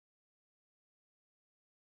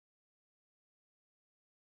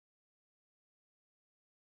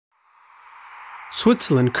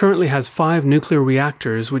Switzerland currently has 5 nuclear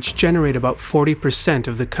reactors which generate about 40%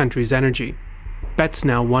 of the country's energy.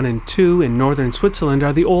 Betznau 1 and 2 in northern Switzerland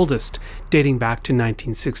are the oldest, dating back to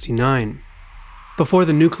 1969. Before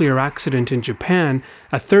the nuclear accident in Japan,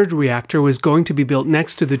 a third reactor was going to be built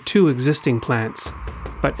next to the 2 existing plants.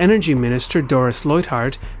 But Energy Minister Doris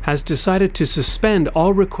Leuthard has decided to suspend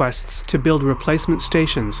all requests to build replacement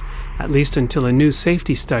stations, at least until a new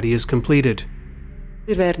safety study is completed.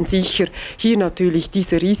 We must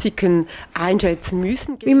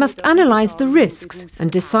analyse the risks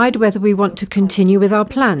and decide whether we want to continue with our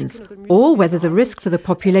plans, or whether the risk for the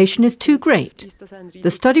population is too great. The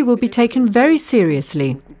study will be taken very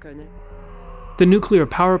seriously. The nuclear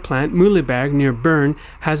power plant Mühleberg near Bern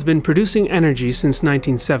has been producing energy since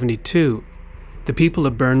 1972. The people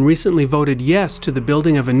of Bern recently voted yes to the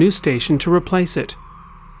building of a new station to replace it.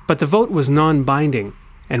 But the vote was non-binding,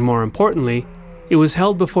 and more importantly, it was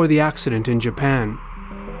held before the accident in Japan.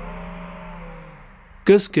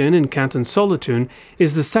 Güsken in Canton Solothurn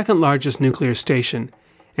is the second largest nuclear station,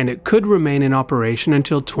 and it could remain in operation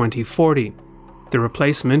until 2040. The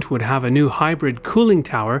replacement would have a new hybrid cooling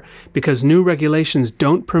tower because new regulations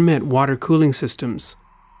don't permit water cooling systems.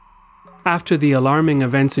 After the alarming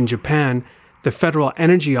events in Japan, the Federal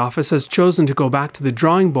Energy Office has chosen to go back to the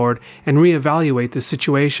drawing board and reevaluate the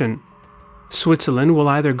situation. Switzerland will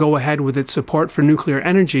either go ahead with its support for nuclear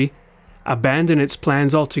energy, abandon its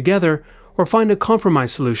plans altogether, or find a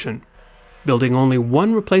compromise solution, building only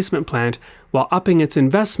one replacement plant while upping its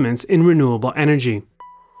investments in renewable energy.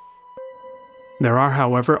 There are,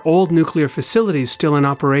 however, old nuclear facilities still in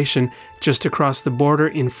operation just across the border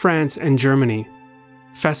in France and Germany.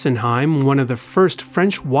 Fessenheim, one of the first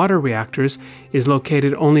French water reactors, is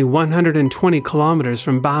located only 120 kilometers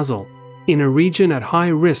from Basel, in a region at high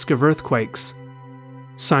risk of earthquakes.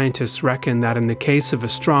 Scientists reckon that in the case of a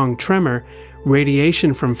strong tremor,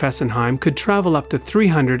 radiation from Fessenheim could travel up to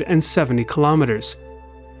 370 kilometers.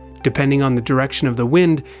 Depending on the direction of the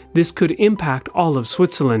wind, this could impact all of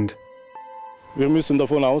Switzerland.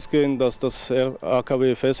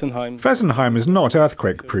 Fessenheim is not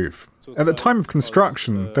earthquake-proof. At the time of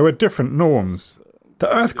construction, there were different norms.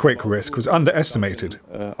 The earthquake risk was underestimated.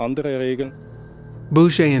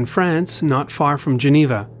 Bouget in France, not far from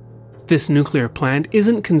Geneva. This nuclear plant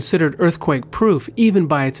isn't considered earthquake-proof even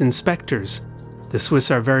by its inspectors. The Swiss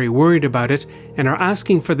are very worried about it and are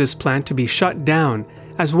asking for this plant to be shut down,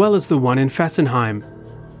 as well as the one in Fessenheim.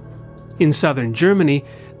 In southern Germany,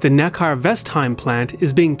 the Neckar-Westheim plant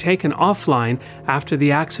is being taken offline after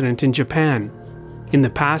the accident in Japan. In the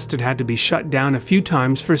past, it had to be shut down a few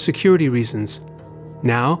times for security reasons.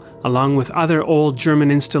 Now, along with other old German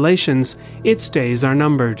installations, its days are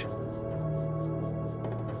numbered.